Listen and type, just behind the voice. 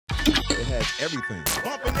has everything.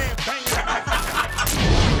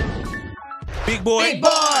 Big boy. Big boy.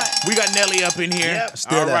 We got Nelly up in here. Yep.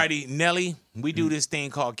 All righty, Nelly, we do this thing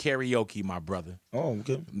called karaoke, my brother. Oh,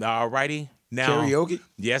 okay. All righty. Now, Karaoke?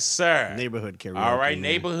 Yes, sir. Neighborhood karaoke. All right,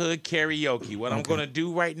 neighborhood karaoke. What I'm going to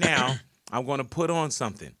do right now, I'm going to put on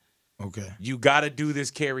something. Okay. You got to do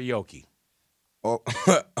this karaoke. Oh,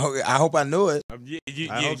 okay. I hope I know it. I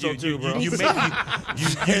hope so too, bro. You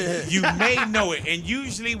may know it. And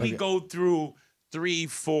usually we go through 3,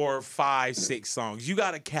 4, 5, 6 songs. You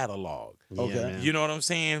got a catalog. Okay. You know what I'm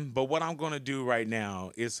saying? But what I'm going to do right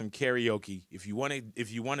now is some karaoke. If you want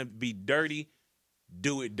to be dirty,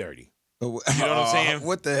 do it dirty. You know what I'm saying?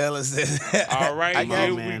 What the hell is this? All right,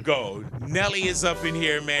 here we go. Nelly is up in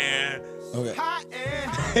here, man. Okay.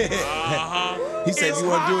 He said you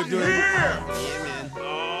want to do it. Yeah,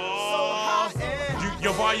 man.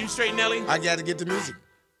 Your volume straight, Nelly? I got to get the music.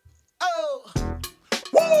 Oh.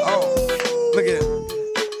 Oh, look at him.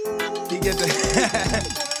 He get the.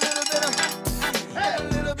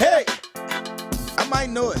 Hey, I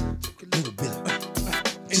might know it. A little bit.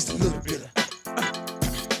 Just a little bit.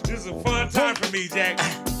 This is a fun time for me, Jack.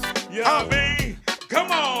 You know what I mean?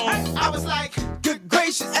 Come on. I was like, Good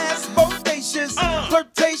gracious, ass bodacious,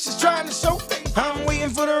 flirtatious, trying to show. I'm waiting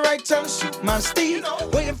for the right time to shoot my steed,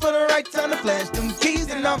 waiting for the right time to flash them keys,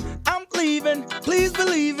 and I'm leaving. Please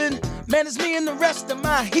believe it, man, it's me and the rest of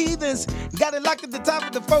my heathens. Got it locked at the top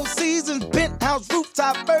of the 4 seasons, penthouse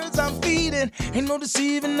rooftop birds I'm feeding. Ain't no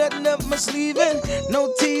deceiving, nothing up my sleeving,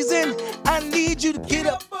 no teasing. I need you to get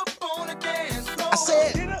up. I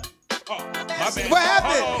said. What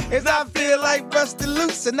happened is I feel like busted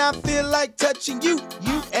loose and I feel like touching you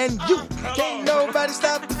and you. Can't nobody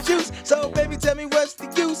stop the juice, so baby tell me what's the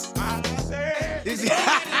use.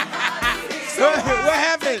 What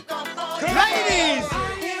happened? Ladies!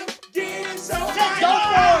 Go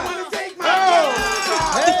for it!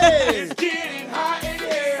 Hey!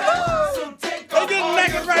 They didn't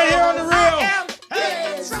make it right here on the real.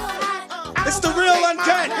 It's the real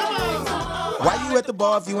uncut. Why you at the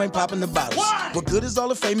bar if you ain't popping the bottles? What good is all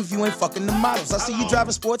the fame if you ain't fucking the models? I see you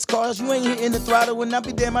driving sports cars, you ain't hitting the throttle. When I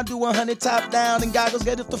be damn, I do 100 top down and goggles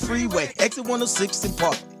get up the freeway. Exit 106 and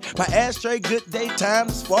park. My ashtray, good day, time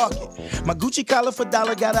to spark it. My Gucci collar for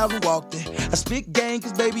 $1, got out and walked it. I spit gang,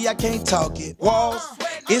 cause baby, I can't talk it. Walls,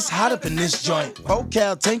 it's hot up in this joint.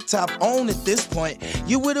 Vocal tank top on at this point.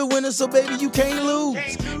 You with a winner, so baby, you can't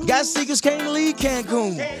lose. Got secrets, can't leave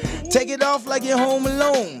Cancun. Take it off like you're home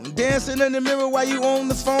alone. Dancing in the mirror while you on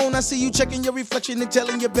the phone. I see you checking your reflection and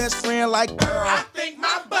telling your best friend like, girl, I think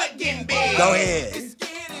my butt getting big. go ahead.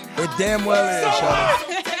 It damn well is, y'all.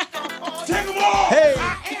 Take them off. Hey. I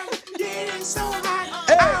am getting so hot.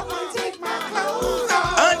 Hey. I want to take my clothes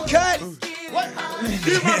off. Uncut.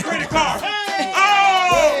 Give my credit card.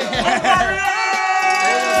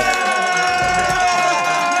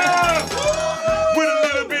 With a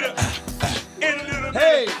little bit of, in a little bit.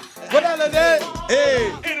 Hey, what out of that? Hey.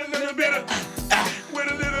 In a little bit of,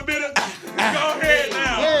 with a little bit of. Go ahead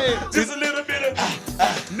now. Hey. Just a little bit of.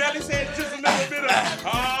 Nelly said just a little bit of.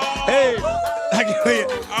 Oh. Hey. I can hear it.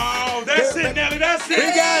 Oh, that's it, Nelly. That's it. We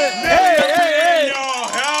got it. Nelly, Hey. y'all.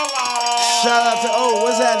 Hello. Shout out to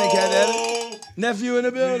what's happening, Cat Daddy? Nephew in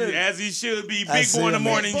the building. As he should be. I Big see boy in the him,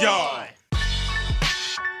 man. morning, y'all.